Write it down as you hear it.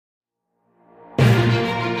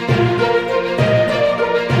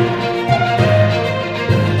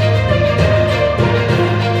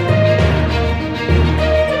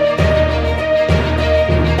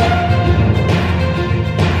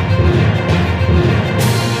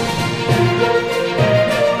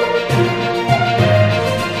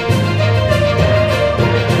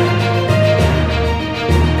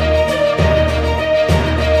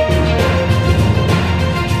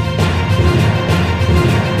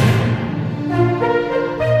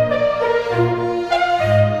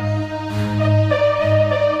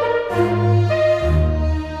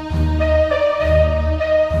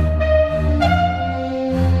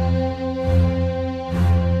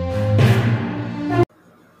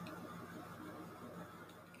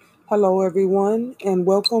Hello, everyone, and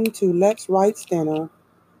welcome to Let's Write Steno.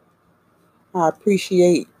 I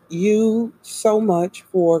appreciate you so much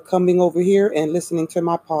for coming over here and listening to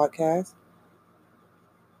my podcast.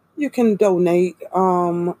 You can donate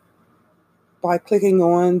by clicking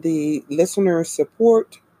on the listener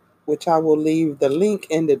support, which I will leave the link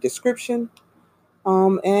in the description.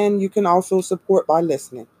 And you can also support by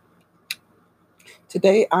listening.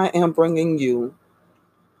 Today, I am bringing you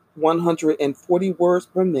 140 words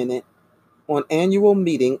per minute on annual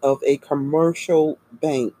meeting of a commercial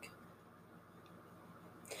bank.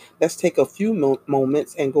 Let's take a few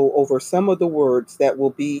moments and go over some of the words that will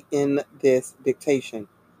be in this dictation.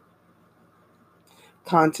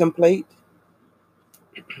 Contemplate,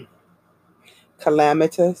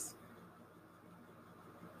 calamitous,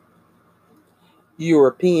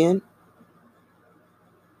 European,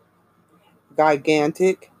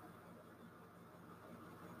 gigantic,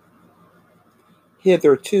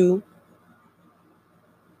 hitherto,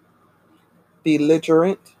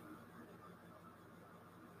 belligerent,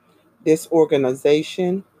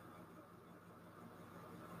 disorganization,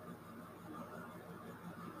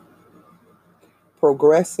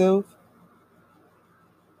 progressive,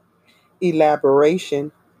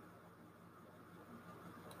 elaboration,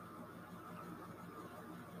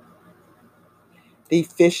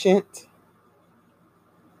 deficient,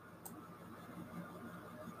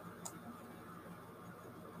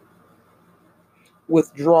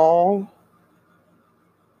 withdrawal,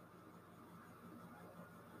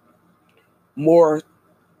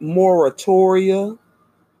 moratoria,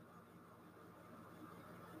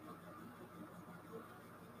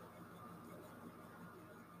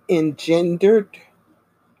 engendered,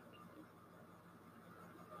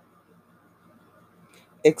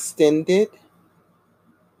 extended,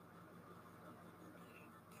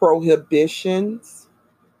 prohibitions,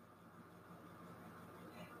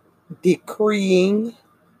 decreeing,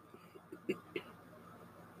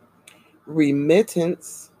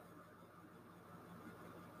 remittance,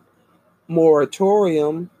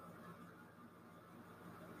 moratorium,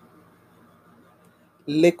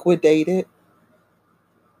 liquidated,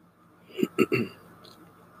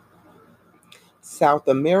 South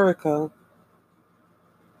America,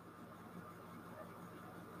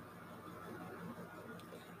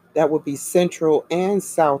 that would be Central and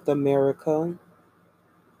South America,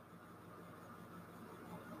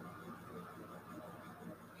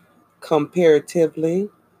 comparatively,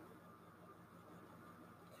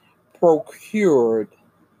 procured,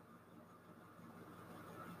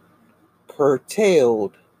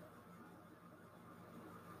 curtailed,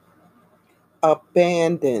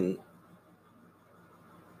 abandoned,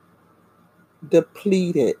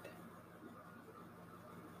 depleted,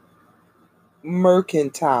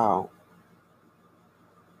 mercantile,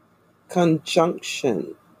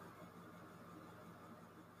 conjunction,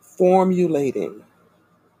 formulating,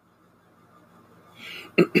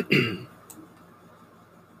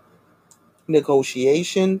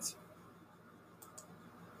 negotiations,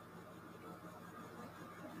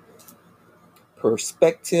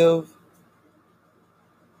 perspective,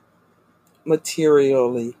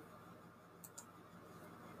 materially.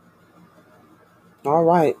 All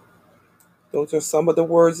right, those are some of the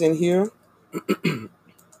words in here.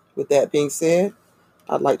 With that being said,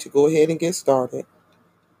 I'd like to go ahead and get started.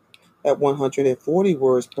 At 140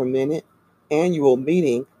 words per minute, annual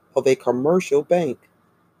meeting of a commercial bank.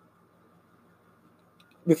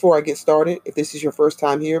 Before I get started, if this is your first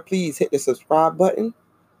time here, please hit the subscribe button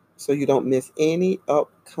so you don't miss any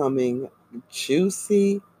upcoming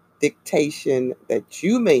juicy dictation that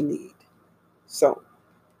you may need. So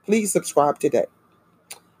please subscribe today.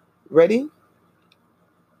 Ready?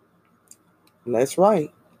 Let's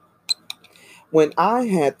write. When I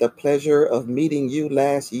had the pleasure of meeting you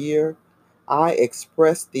last year, I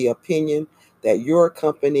expressed the opinion that your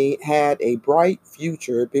company had a bright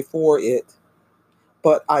future before it,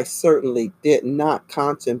 but I certainly did not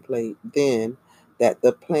contemplate then that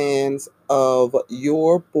the plans of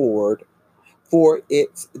your board for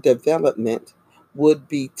its development would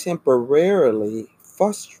be temporarily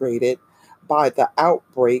frustrated by the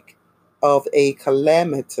outbreak of a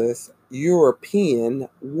calamitous European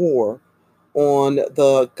war on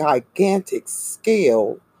the gigantic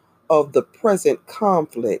scale of the present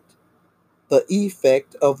conflict, the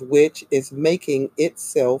effect of which is making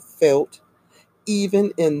itself felt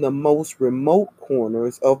even in the most remote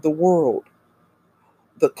corners of the world.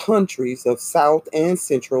 The countries of South and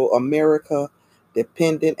Central America,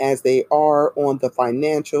 dependent as they are on the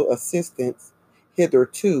financial assistance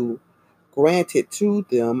hitherto granted to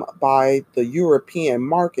them by the European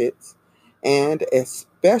markets, and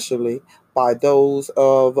especially by those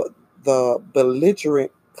of the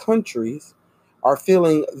belligerent countries are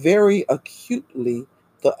feeling very acutely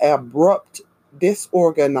the abrupt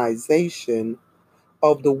disorganization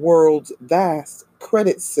of the world's vast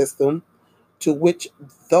credit system to which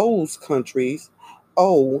those countries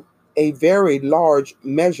owe a very large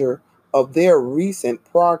measure of their recent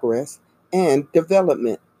progress and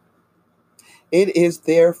development. It is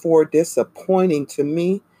therefore disappointing to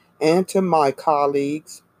me and to my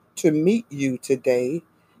colleagues to meet you today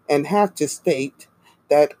and have to state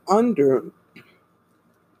that under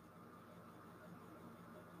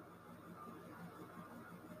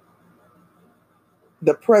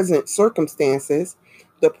the present circumstances,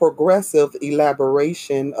 the progressive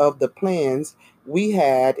elaboration of the plans we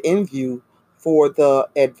had in view for the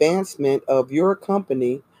advancement of your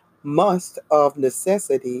company must of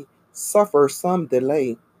necessity suffer some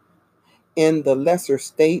delay. In the lesser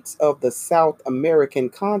states of the South American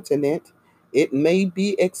continent, it may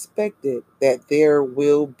be expected that there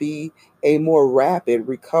will be a more rapid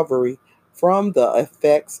recovery from the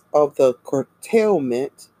effects of the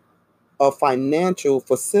curtailment of financial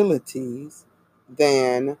facilities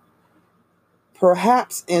than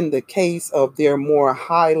perhaps in the case of their more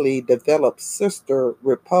highly developed sister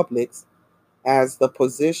republics, as the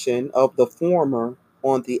position of the former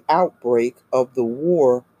on the outbreak of the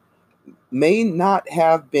war may not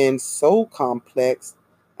have been so complex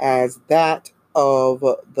as that of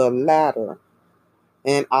the latter.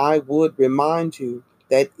 And I would remind you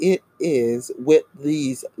that it is with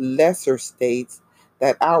these lesser states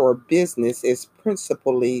that our business is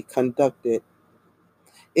principally conducted.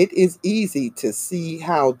 It is easy to see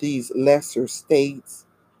how these lesser states,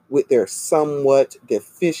 with their somewhat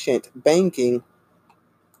deficient banking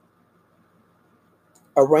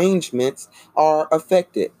arrangements, are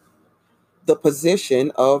affected. The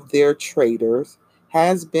position of their traders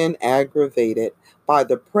has been aggravated by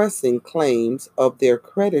the pressing claims of their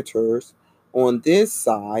creditors on this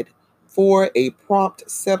side for a prompt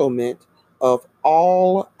settlement of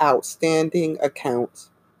all outstanding accounts,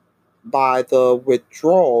 by the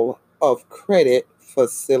withdrawal of credit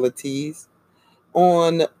facilities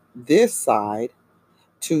on this side,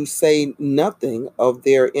 to say nothing of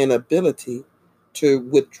their inability to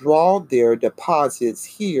withdraw their deposits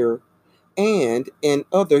here and in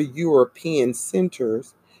other European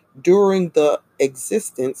centers during the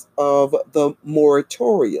existence of the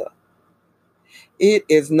moratoria. It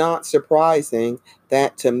is not surprising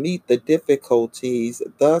that to meet the difficulties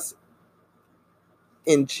thus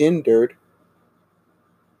engendered,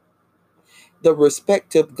 the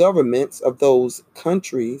respective governments of those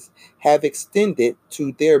countries have extended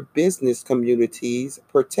to their business communities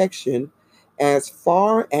protection as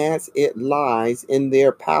far as it lies in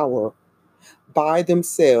their power, by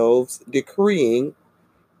themselves decreeing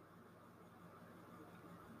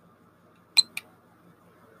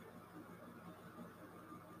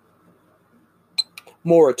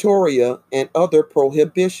moratoria and other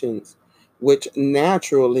prohibitions, which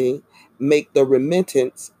naturally make the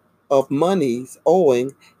remittance of monies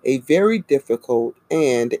owing a very difficult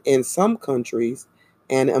and, in some countries,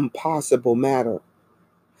 an impossible matter.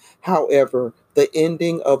 However, the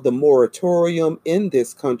ending of the moratorium in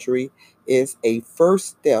this country is a first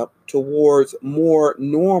step towards more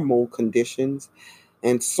normal conditions,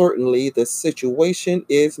 and certainly the situation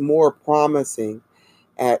is more promising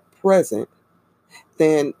at present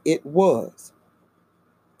than it was.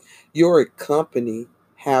 Your company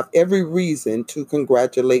have every reason to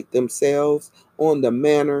congratulate themselves on the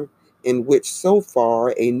manner in which so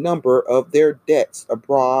far a number of their debts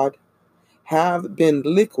abroad have been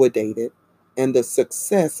liquidated and the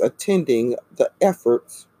success attending the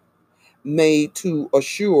efforts made to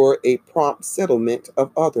assure a prompt settlement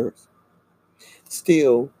of others.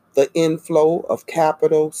 Still, the inflow of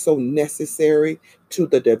capital so necessary to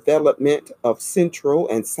the development of Central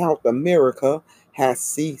and South America has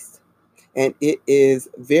ceased, and it is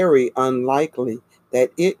very unlikely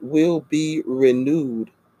that it will be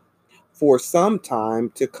renewed for some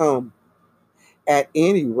time to come. At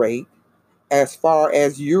any rate, as far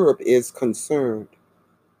as Europe is concerned.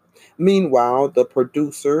 Meanwhile, the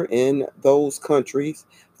producer in those countries,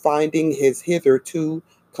 finding his hitherto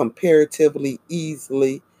comparatively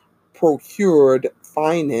easily procured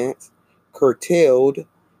finance curtailed,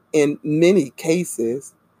 in many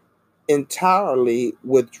cases entirely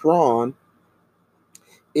withdrawn,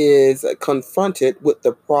 is confronted with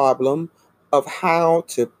the problem of how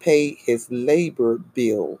to pay his labor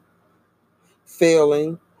bill,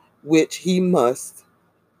 failing which he must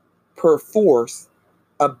perforce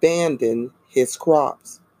abandon his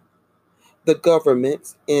crops. The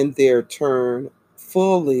governments, in their turn,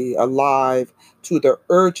 fully alive to the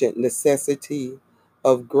urgent necessity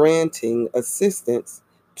of granting assistance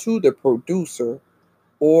to the producer,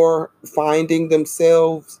 or finding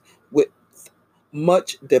themselves with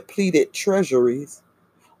much depleted treasuries,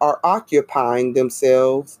 are occupying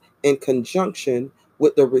themselves in conjunction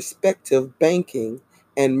with the respective banking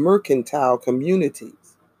and mercantile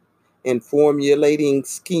communities in formulating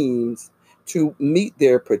schemes to meet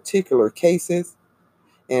their particular cases.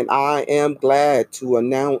 And I am glad to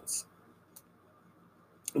announce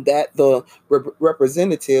that the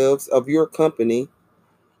representatives of your company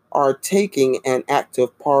are taking an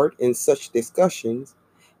active part in such discussions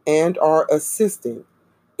and are assisting,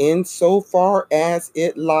 insofar as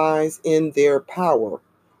it lies in their power,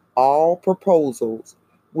 all proposals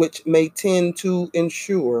which may tend to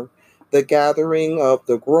ensure the gathering of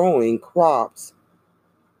the growing crops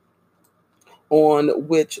on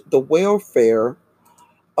which the welfare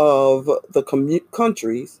of the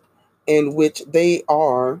countries in which they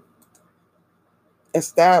are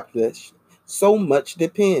established so much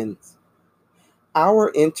depends.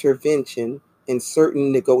 Our intervention in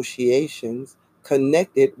certain negotiations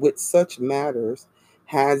connected with such matters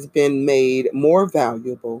has been made more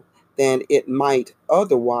valuable than it might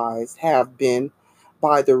otherwise have been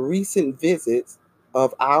by the recent visits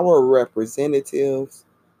of our representatives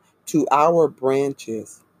to our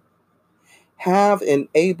branches, have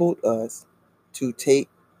enabled us to take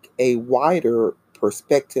a wider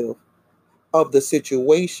perspective of the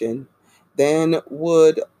situation than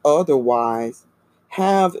would otherwise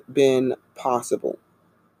have been possible,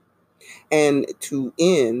 and to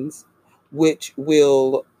ends which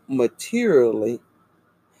will materially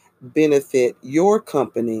benefit your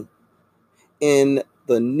company in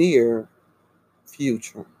the near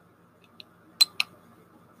future.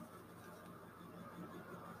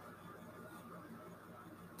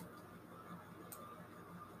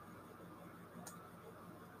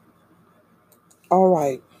 All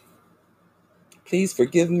right. Please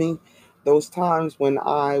forgive me those times when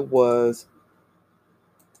I was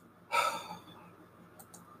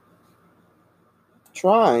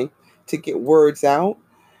trying to get words out,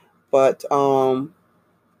 but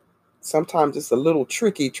sometimes it's a little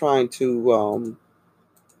tricky trying to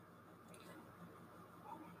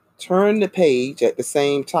turn the page at the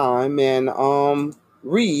same time and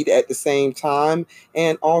read at the same time,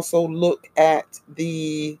 and also look at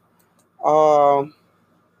the um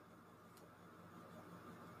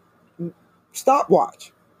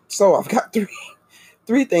stopwatch. So I've got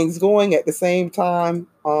three things going at the same time.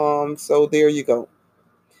 So there you go.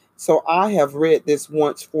 So I have read this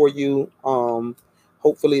once for you.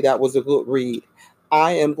 Hopefully that was a good read.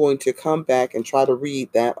 I am going to come back and try to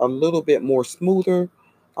read that a little bit more smoother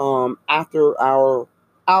after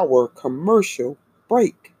our commercial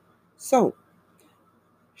break. So,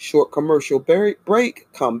 short commercial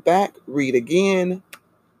break, come back, read again.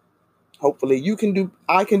 Hopefully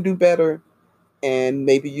I can do better, and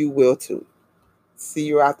maybe you will too. See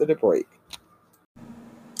you after the break.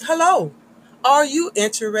 Hello. Are you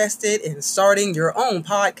interested in starting your own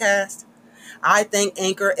podcast? I think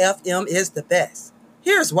Anchor FM is the best.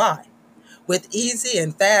 Here's why. With easy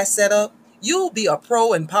and fast setup, you'll be a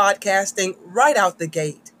pro in podcasting right out the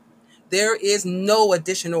gate. There is no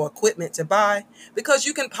additional equipment to buy because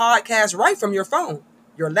you can podcast right from your phone,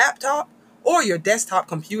 your laptop, or your desktop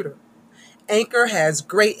computer. Anchor has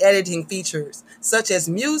great editing features such as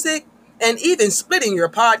music and even splitting your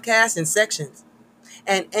podcast in sections.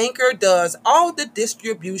 And Anchor does all the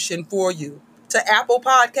distribution for you to Apple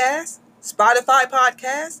Podcasts, Spotify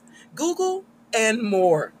Podcasts, Google, and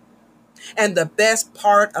more. And the best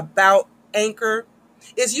part about Anchor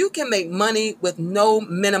is you can make money with no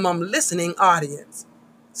minimum listening audience.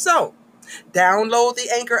 So, download the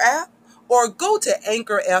Anchor app or go to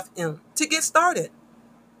Anchor FM to get started.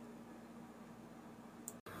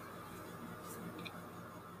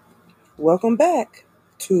 Welcome back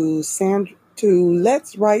to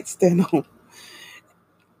Let's Write Steno.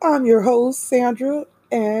 I'm your host, Sandra,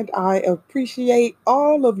 and I appreciate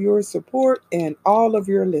all of your support and all of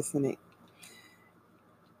your listening.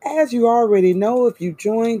 As you already know, if you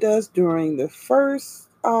joined us during the first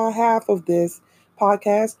half of this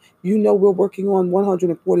podcast, you know we're working on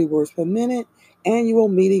 140 words per minute, annual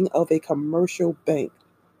meeting of a commercial bank.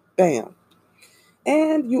 Bam.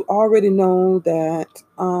 And you already know that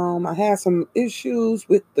I had some issues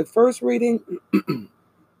with the first reading.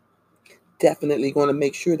 Definitely going to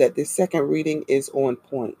make sure that this second reading is on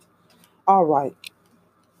point. All right.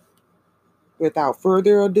 Without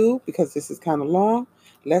further ado, because this is kind of long,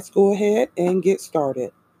 let's go ahead and get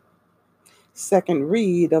started. Second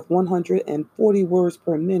read of 140 words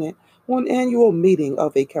per minute on annual meeting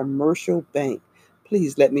of a commercial bank.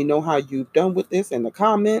 Please let me know how you've done with this in the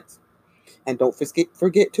comments, and don't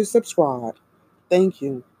forget to subscribe. Thank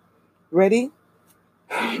you. Ready?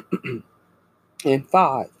 In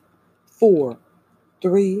five, four,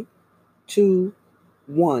 three, two,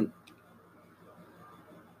 one.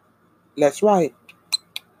 That's right.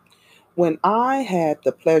 When I had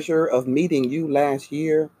the pleasure of meeting you last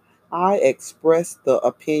year, I expressed the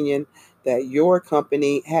opinion that your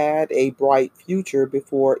company had a bright future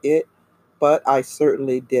before it, but I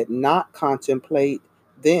certainly did not contemplate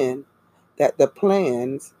then that the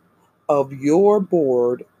plans of your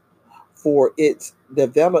board for its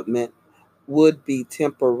development would be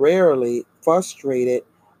temporarily frustrated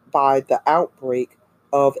by the outbreak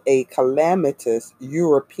of a calamitous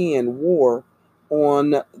European war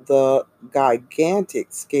on the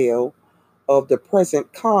gigantic scale of the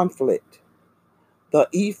present conflict, the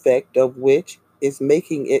effect of which is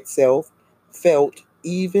making itself felt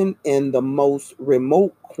even in the most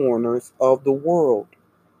remote corners of the world.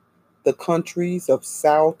 The countries of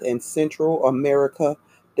South and Central America,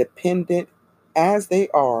 dependent as they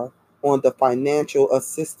are on the financial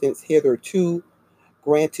assistance hitherto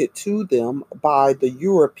granted to them by the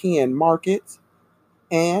European markets,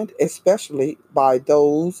 and especially by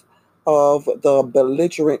those of the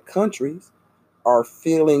belligerent countries, are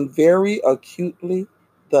feeling very acutely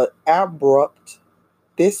the abrupt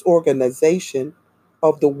disorganization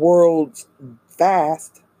of the world's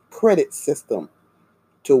vast credit system,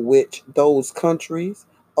 to which those countries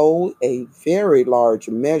owe a very large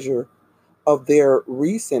measure of their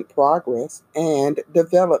recent progress and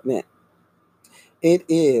development. It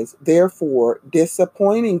is therefore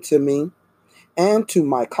disappointing to me and to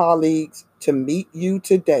my colleagues to meet you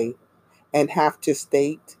today and have to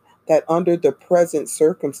state that under the present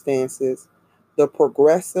circumstances, the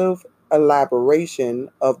progressive elaboration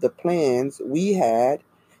of the plans we had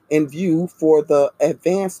in view for the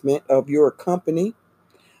advancement of your company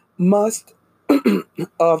must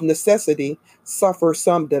of necessity suffer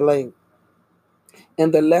some delay.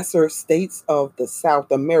 In the lesser states of the South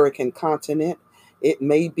American continent, it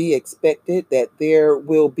may be expected that there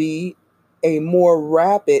will be a more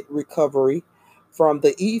rapid recovery from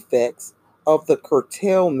the effects of the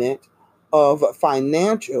curtailment of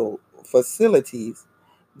financial facilities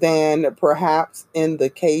than perhaps in the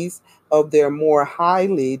case of their more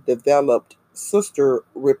highly developed sister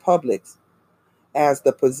republics, as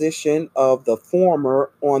the position of the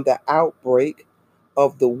former on the outbreak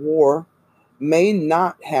of the war may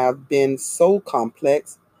not have been so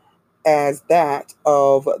complex as that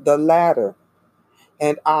of the latter.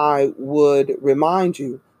 And I would remind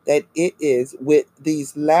you that it is with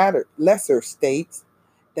these latter lesser states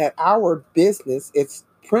that our business is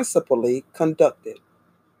principally conducted.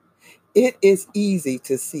 It is easy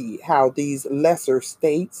to see how these lesser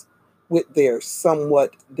states, with their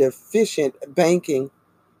somewhat deficient banking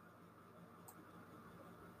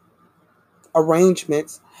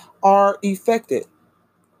arrangements, are affected.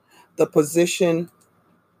 The position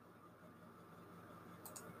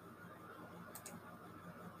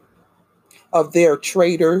of their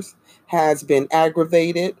traders has been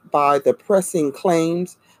aggravated by the pressing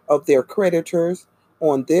claims of their creditors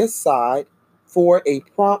on this side for a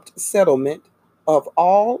prompt settlement of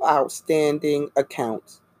all outstanding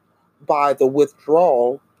accounts, by the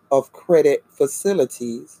withdrawal of credit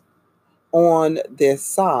facilities on this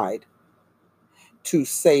side, to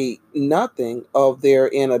say nothing of their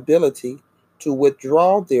inability to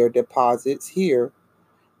withdraw their deposits here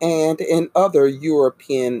and in other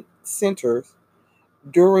European centers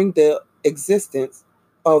during the existence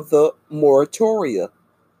of the moratoria.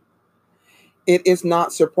 It is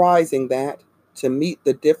not surprising that, to meet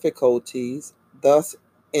the difficulties thus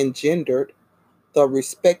engendered, the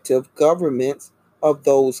respective governments of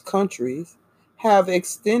those countries have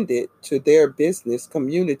extended to their business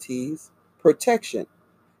communities protection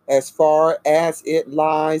as far as it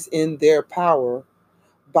lies in their power,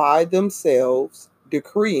 by themselves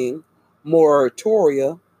decreeing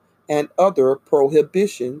moratoria and other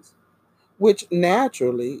prohibitions, which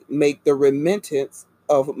naturally make the remittance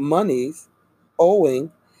of monies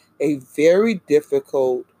owing a very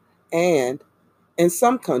difficult and, in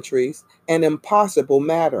some countries, an impossible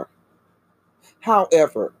matter.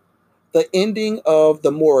 However, the ending of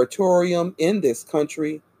the moratorium in this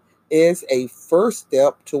country is a first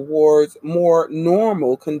step towards more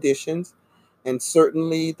normal conditions, and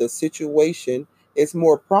certainly the situation is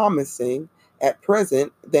more promising at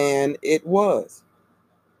present than it was.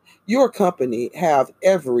 Your company have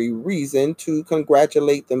every reason to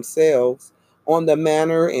congratulate themselves on the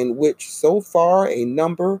manner in which so far a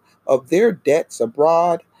number of their debts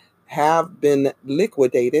abroad have been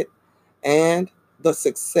liquidated, and the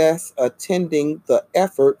success attending the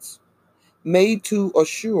efforts made to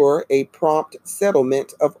assure a prompt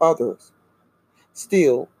settlement of others.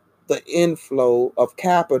 Still, the inflow of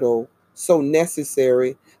capital so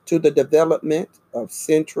necessary to the development of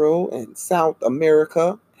Central and South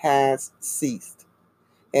America has ceased,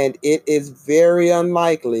 and it is very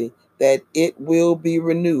unlikely that it will be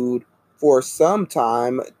renewed for some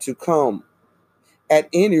time to come, at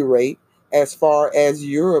any rate, as far as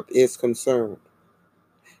Europe is concerned.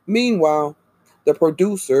 Meanwhile, the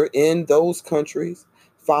producer in those countries,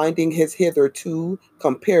 finding his hitherto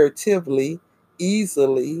comparatively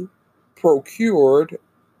easily procured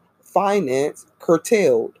finance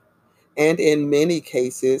curtailed, and in many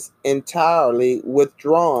cases entirely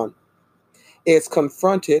withdrawn, is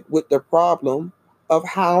confronted with the problem of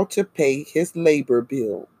how to pay his labor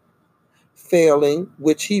bill, failing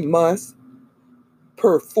which he must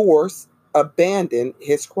perforce abandon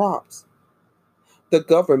his crops. The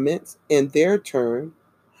governments, in their turn,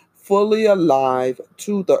 fully alive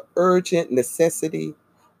to the urgent necessity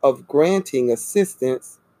of granting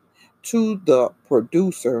assistance to the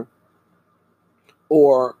producer,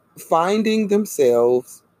 or finding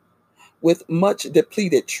themselves with much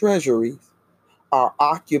depleted treasuries, are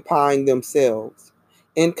occupying themselves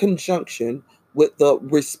in conjunction with the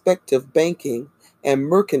respective banking and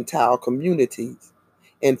mercantile communities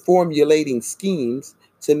in formulating schemes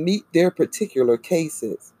to meet their particular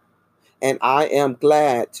cases. And I am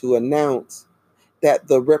glad to announce that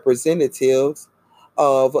the representatives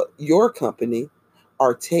of your company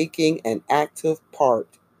are taking an active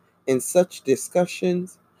part in such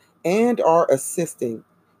discussions and are assisting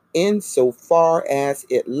insofar as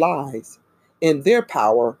it lies in their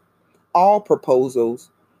power all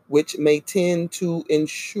proposals which may tend to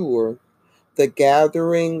ensure the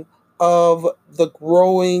gathering of the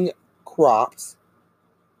growing crops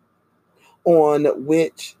on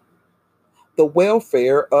which the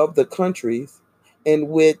welfare of the countries in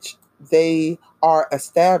which they are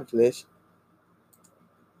established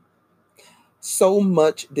so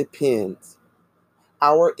much depends.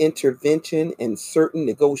 Our intervention in certain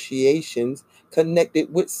negotiations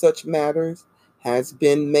connected with such matters has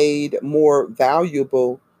been made more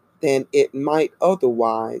valuable than it might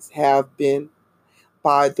otherwise have been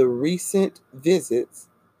by the recent visits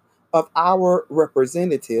of our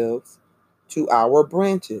representatives to our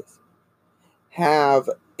branches, have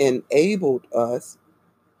enabled us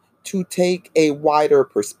to take a wider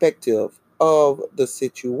perspective of the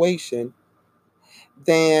situation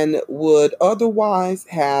than would otherwise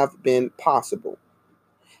have been possible,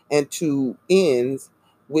 and to ends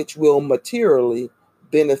which will materially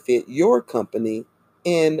benefit your company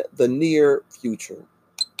in the near future.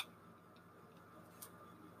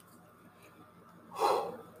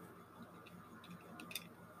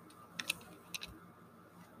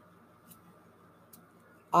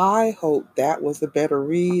 I hope that was a better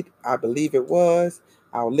read. I believe it was.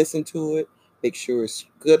 I'll listen to it, make sure it's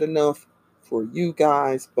good enough for you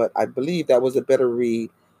guys. But I believe that was a better read,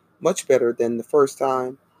 much better than the first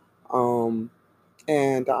time. Um,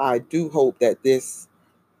 and I do hope that this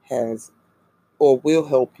has or will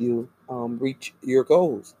help you reach your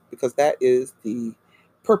goals, because that is the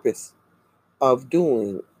purpose of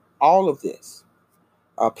doing all of this.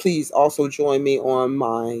 Please also join me on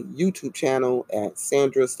my YouTube channel at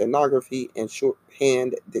Sandra Stenography and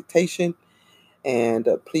Shorthand Dictation. And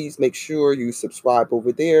please make sure you subscribe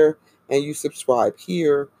over there and you subscribe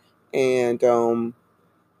here. And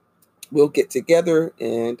we'll get together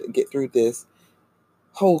and get through this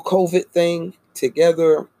whole COVID thing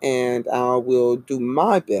together. And I will do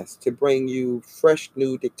my best to bring you fresh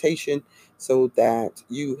new dictation so that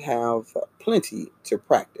you have plenty to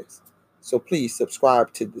practice. So please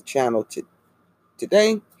subscribe to the channel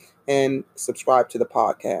today and subscribe to the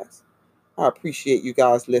podcast. I appreciate you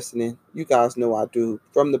guys listening. You guys know I do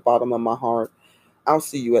from the bottom of my heart. I'll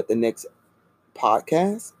see you at the next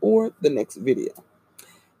podcast or the next video.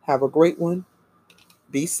 Have a great one.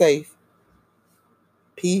 Be safe.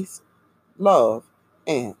 Peace, love,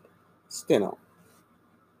 and steno.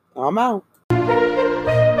 I'm out.